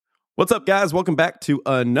What's up, guys? Welcome back to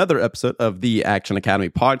another episode of the Action Academy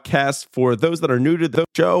podcast. For those that are new to the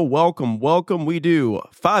show, welcome. We do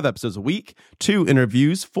 5 episodes a week, 2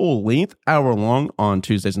 interviews, full length, hour long on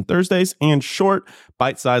Tuesdays and Thursdays, and short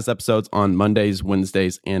bite-sized episodes on Mondays,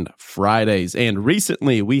 Wednesdays, and Fridays. And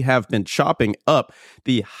recently, we have been chopping up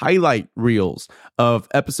the highlight reels of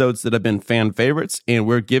episodes that have been fan favorites, and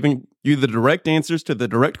we're giving you the direct answers to the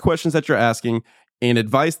direct questions that you're asking and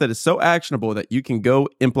advice that is so actionable that you can go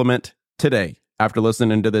implement today after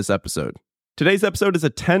listening to this episode. Today's episode is a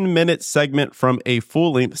 10-minute segment from a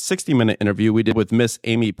full-length 60-minute interview we did with Miss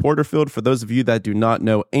Amy Porterfield. For those of you that do not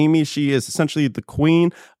know Amy, she is essentially the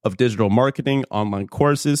queen of digital marketing online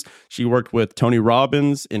courses. She worked with Tony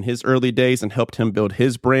Robbins in his early days and helped him build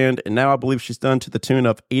his brand. And now I believe she's done to the tune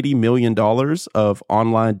of $80 million of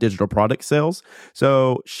online digital product sales.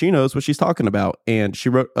 So she knows what she's talking about. And she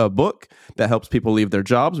wrote a book that helps people leave their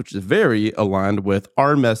jobs, which is very aligned with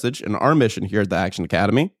our message and our mission here at the Action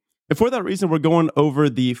Academy. And for that reason, we're going over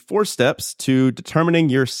the 4 steps to determining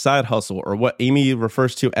your side hustle, or what Amy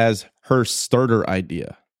refers to as her starter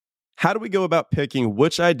idea. How do we go about picking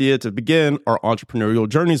which idea to begin our entrepreneurial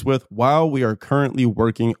journeys with while we are currently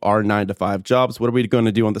working our 9-to-5 jobs? What are we going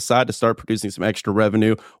to do on the side to start producing some extra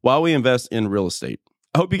revenue while we invest in real estate?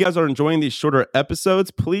 I hope you guys are enjoying these shorter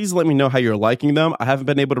episodes. Please let me know how you're liking them. I haven't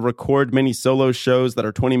been able to record many solo shows that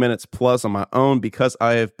are 20 minutes plus on my own because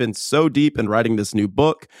I have been so deep in writing this new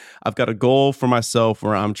book. I've got a goal for myself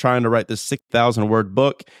where I'm trying to write this 6,000 word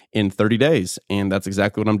book in 30 days. And that's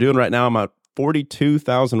exactly what I'm doing right now. I'm at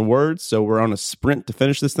 42,000 words. So we're on a sprint to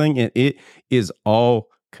finish this thing, and it is all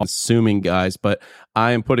consuming, guys, but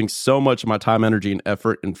I am putting so much of my time, energy, and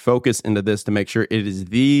effort and focus into this to make sure it is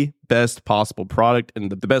the best possible product and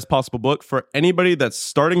the best possible book for anybody that's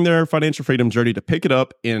starting their financial freedom journey to pick it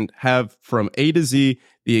up and have from A to Z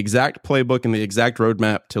the exact playbook and the exact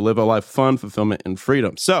roadmap to live a life of fun, fulfillment, and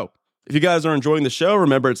freedom. So if you guys are enjoying the show,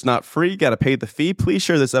 remember it's not free. You got to pay the fee. Please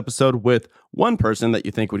share this episode with one person that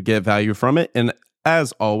you think would get value from it. And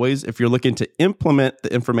as always, if you're looking to implement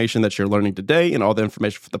the information that you're learning today and all the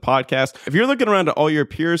information for the podcast, if you're looking around at all your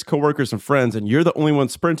peers, coworkers, and friends, and you're the only one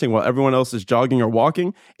sprinting while everyone else is jogging or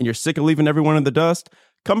walking, and you're sick of leaving everyone in the dust,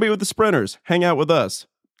 come be with the sprinters. Hang out with us.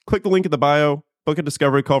 Click the link in the bio. Book a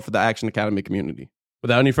discovery call for the Action Academy community.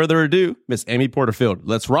 Without any further ado, Miss Amy Porterfield,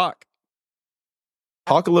 let's rock.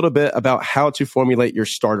 Talk a little bit about how to formulate your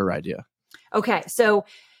starter idea. Okay, so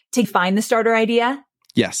to find the starter idea.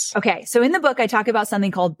 Yes. Okay. So in the book, I talk about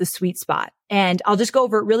something called the sweet spot, and I'll just go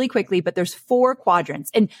over it really quickly, but there's 4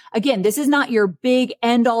 quadrants. And again, this is not your big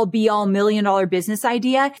end all be all $1 million business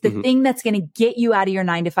idea. The thing that's going to get you out of your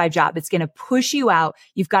 9-to-5 job. It's going to push you out.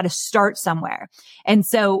 You've got to start somewhere. And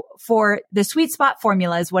so for the sweet spot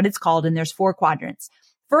formula is what it's called. And there's 4 quadrants.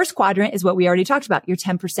 First quadrant is what we already talked about, your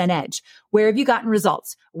 10% edge. Where have you gotten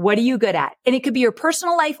results? What are you good at? And it could be your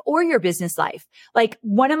personal life or your business life. Like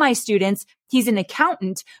one of my students, he's an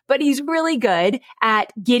accountant, but he's really good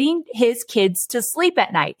at getting his kids to sleep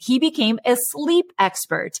at night. He became a sleep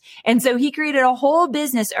expert. And so he created a whole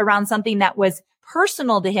business around something that was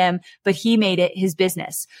personal to him, but he made it his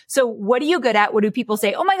business. So what are you good at? What do people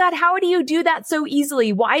say? Oh my God, how do you do that so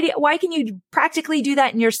easily? Why can you practically do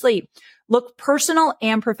that in your sleep? Look personal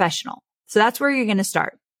and professional. So that's where you're going to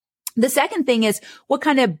start. The second thing is, what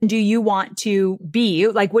kind of do you want to be?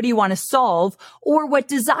 Like, what do you want to solve? Or what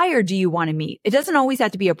desire do you want to meet? It doesn't always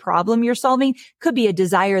have to be a problem you're solving. Could be a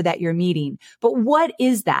desire that you're meeting. But what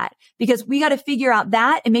is that? Because we got to figure out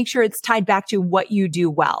that and make sure it's tied back to what you do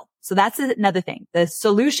well. So that's another thing, the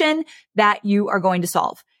solution that you are going to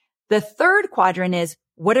solve. The third quadrant is,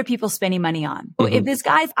 what are people spending money on? If this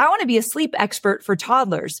guy's, I want to be a sleep expert for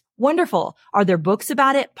toddlers. Wonderful. Are there books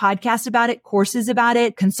about it, podcasts about it, courses about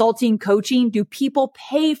it, consulting, coaching? Do people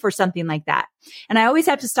pay for something like that? And I always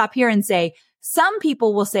have to stop here and say, some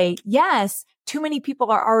people will say, yes, too many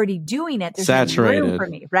people are already doing it. There's saturated. No room for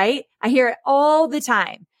me, right? I hear it all the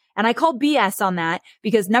time. And I call BS on that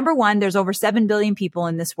because number one, there's over 7 billion people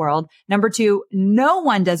in this world. Number two, no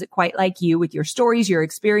one does it quite like you with your stories, your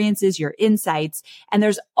experiences, your insights. And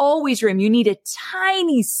there's always room. You need a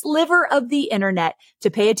tiny sliver of the internet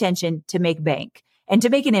to pay attention, to make bank and to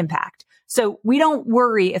make an impact. So we don't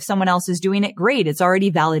worry if someone else is doing it. Great. It's already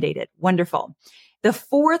validated. Wonderful. The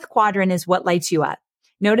fourth quadrant is what lights you up.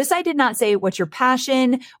 Notice I did not say what's your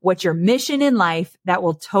passion, what's your mission in life. That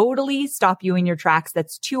will totally stop you in your tracks.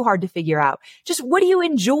 That's too hard to figure out. Just what do you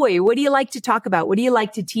enjoy? What do you like to talk about? What do you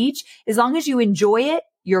like to teach? As long as you enjoy it,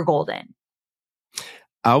 you're golden.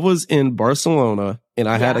 I was in Barcelona and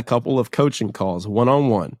I had a couple of coaching calls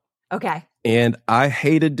one-on-one. Okay. And I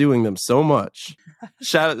hated doing them so much.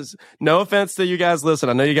 No offense to you guys listen.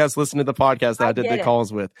 I know you guys listen to the podcast that I did the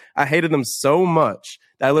calls with. I hated them so much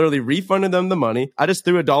that I literally refunded them the money. I just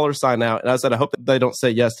threw a dollar sign out and I said, I hope that they don't say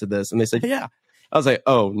yes to this. And they said, yeah. I was like,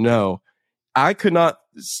 oh no. I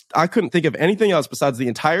couldn't think of anything else besides the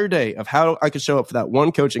entire day of how I could show up for that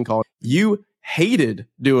one coaching call. You hated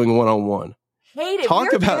doing one-on-one. Hated.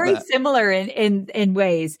 We're very similar in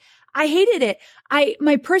ways. I hated it.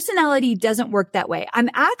 My personality doesn't work that way. I'm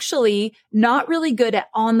actually not really good at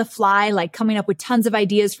on the fly, like coming up with tons of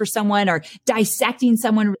ideas for someone or dissecting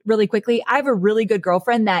someone really quickly. I have a really good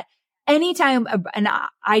girlfriend that anytime an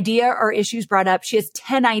idea or issue is brought up, she has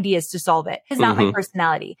 10 ideas to solve it. It's not my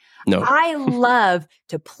personality. No. I love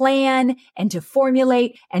to plan and to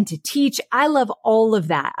formulate and to teach. I love all of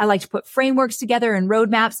that. I like to put frameworks together and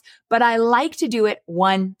roadmaps, but I like to do it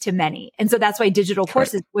one to many. And so that's why digital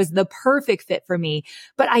courses was the perfect fit for me.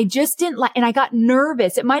 But I just didn't like, and I got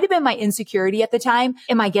nervous. It might have been my insecurity at the time.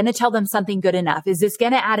 Am I going to tell them something good enough? Is this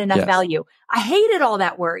going to add enough value? I hated all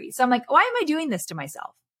that worry. So I'm like, why am I doing this to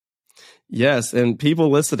myself? Yes. And people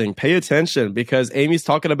listening, pay attention because Amy's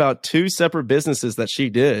talking about 2 separate businesses that she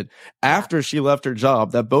did after she left her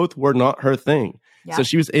job that both were not her thing. Yeah. So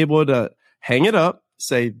she was able to hang it up,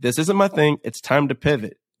 say, this isn't my thing. It's time to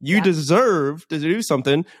pivot. You deserve to do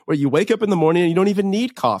something where you wake up in the morning and you don't even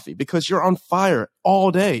need coffee because you're on fire all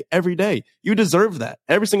day, every day. You deserve that.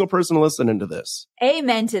 Every single person listening to this.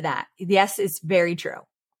 Amen to that. Yes, it's very true.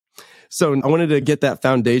 So I wanted to get that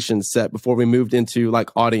foundation set before we moved into like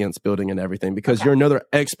audience building and everything, because you're another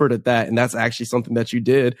expert at that. And that's actually something that you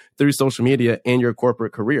did through social media and your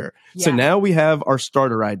corporate career. Yeah. So now we have our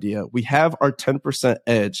starter idea. We have our 10%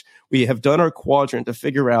 edge. We have done our quadrant to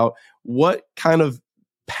figure out what kind of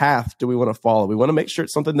path do we want to follow. We want to make sure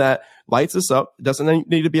it's something that lights us up. It doesn't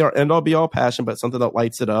need to be our end all be all passion, but something that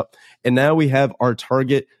lights it up. And now we have our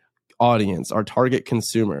target audience, our target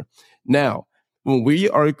consumer. Now, when we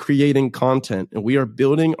are creating content and we are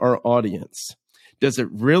building our audience, does it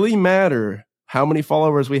really matter how many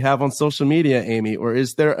followers we have on social media, Amy, or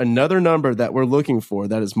is there another number that we're looking for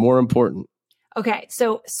that is more important? Okay.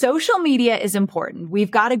 So social media is important. We've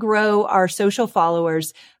got to grow our social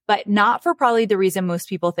followers, but not for probably the reason most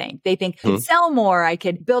people think. They think I could sell more, I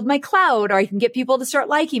could build my cloud, or I can get people to start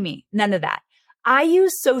liking me. None of that. I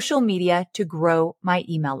use social media to grow my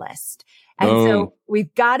email list. And so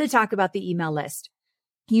we've got to talk about the email list.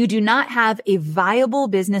 You do not have a viable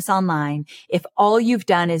business online if all you've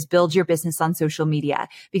done is build your business on social media,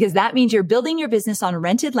 because that means you're building your business on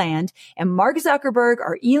rented land, and Mark Zuckerberg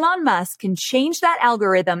or Elon Musk can change that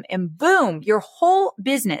algorithm and boom, your whole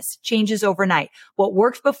business changes overnight. What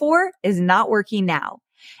worked before is not working now.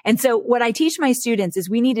 And so what I teach my students is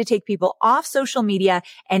we need to take people off social media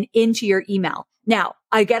and into your email. Now,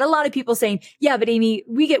 I get a lot of people saying, yeah, but Amy,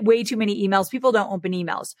 we get way too many emails. People don't open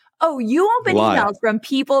emails. Oh, you open emails from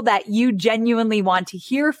people that you genuinely want to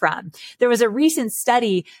hear from. There was a recent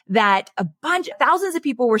study that thousands of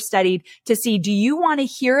people were studied to see, do you want to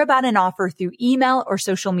hear about an offer through email or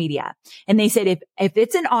social media? And they said, if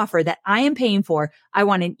it's an offer that I am paying for, I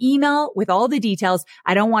want an email with all the details.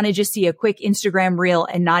 I don't want to just see a quick Instagram reel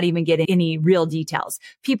and not even get any real details.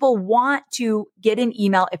 People want to get an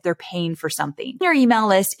email if they're paying for something. Your email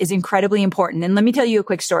list is incredibly important. And let me tell you a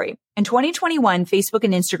quick story. In 2021, Facebook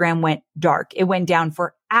and Instagram went dark. It went down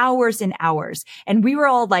for hours and hours. And we were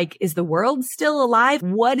all like, is the world still alive?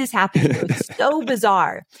 What is happening? It was so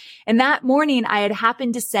bizarre. And that morning, I had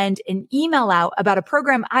happened to send an email out about a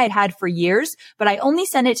program I had had for years, but I only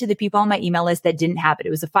sent it to the people on my email list that didn't have it.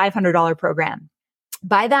 It was a $500 program.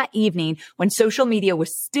 By that evening, when social media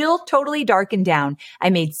was still totally dark and down, I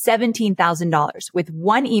made $17,000 with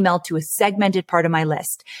one email to a segmented part of my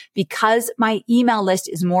list, because my email list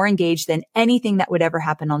is more engaged than anything that would ever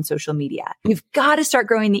happen on social media. You've got to start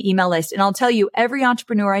growing the email list. And I'll tell you, every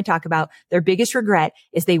entrepreneur I talk about, their biggest regret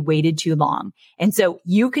is they waited too long. And so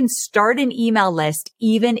you can start an email list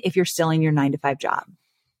even if you're still in your 9-to-5 job.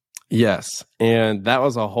 Yes. And that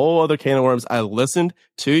was a whole other can of worms. I listened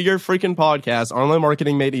to your freaking podcast, Online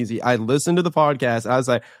Marketing Made Easy. I listened to the podcast. I was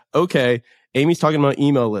like, okay, Amy's talking about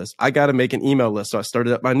email list. I got to make an email list. So I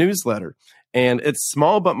started up my newsletter, and it's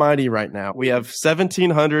small but mighty right now. We have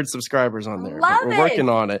 1,700 subscribers on there. We're working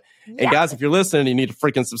on it. Yes. And guys, if you're listening, you need to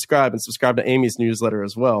freaking subscribe to Amy's newsletter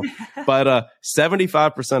as well. But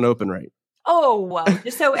 75% open rate. Oh, well,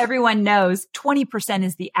 just so everyone knows, 20%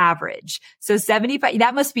 is the average. So 75,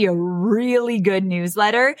 that must be a really good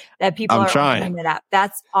newsletter that people are opening it up.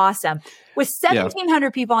 That's awesome. With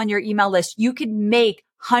 1,700 people on your email list, you could make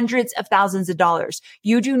hundreds of thousands of dollars.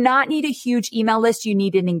 You do not need a huge email list. You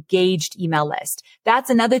need an engaged email list. That's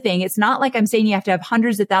another thing. It's not like I'm saying you have to have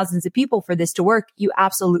hundreds of thousands of people for this to work. You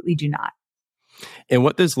absolutely do not. And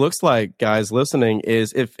what this looks like, guys listening,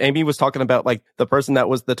 is if Amy was talking about like the person that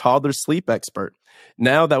was the toddler sleep expert,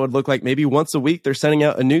 now that would look like maybe once a week they're sending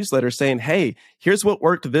out a newsletter saying, hey, here's what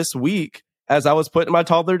worked this week as I was putting my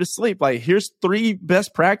toddler to sleep. Like, here's 3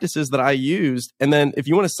 best practices that I used. And then if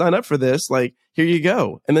you want to sign up for this, like, here you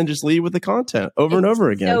go. And then just lead with the content over and over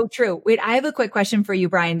again. So true. Wait, I have a quick question for you,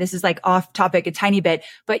 Brian. This is like off topic a tiny bit,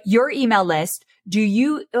 but your email list,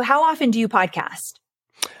 how often do you podcast?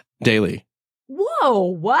 Daily. Whoa,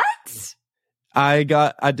 what? I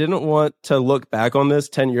didn't want to look back on this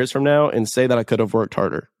 10 years from now and say that I could have worked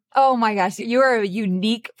harder. Oh my gosh, you're a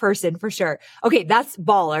unique person for sure. Okay, that's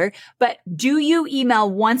baller. But do you email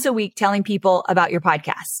once a week telling people about your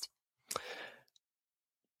podcast?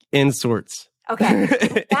 In sorts. Okay.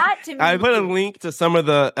 That to me, I put a link to some of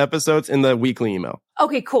the episodes in the weekly email.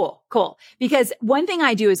 Okay, cool. Because one thing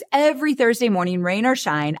I do is every Thursday morning, rain or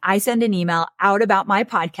shine, I send an email out about my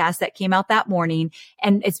podcast that came out that morning.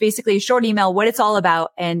 And it's basically a short email, what it's all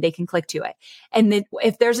about, and they can click to it. And then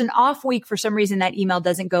if there's an off week, for some reason that email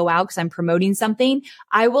doesn't go out because I'm promoting something,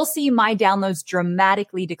 I will see my downloads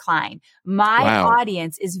dramatically decline. My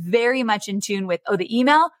audience is very much in tune with, the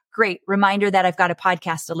email, great reminder that I've got a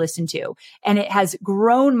podcast to listen to. And it has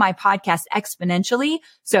grown my podcast exponentially.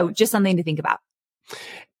 So just something to think about.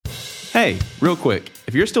 Hey, real quick,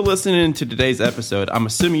 if you're still listening to today's episode, I'm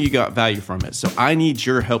assuming you got value from it. So I need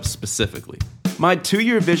your help specifically. My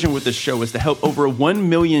 2-year vision with this show is to help over 1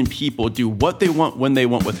 million people do what they want, when they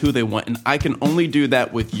want, with who they want. And I can only do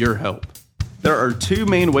that with your help. There are 2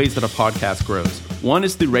 main ways that a podcast grows. One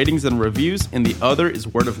is through ratings and reviews, and the other is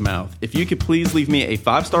word of mouth. If you could please leave me a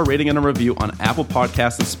 5-star rating and a review on Apple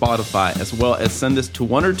Podcasts and Spotify, as well as send this to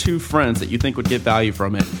 1 or 2 friends that you think would get value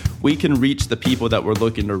from it, we can reach the people that we're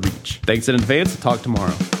looking to reach. Thanks in advance. Talk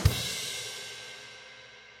tomorrow.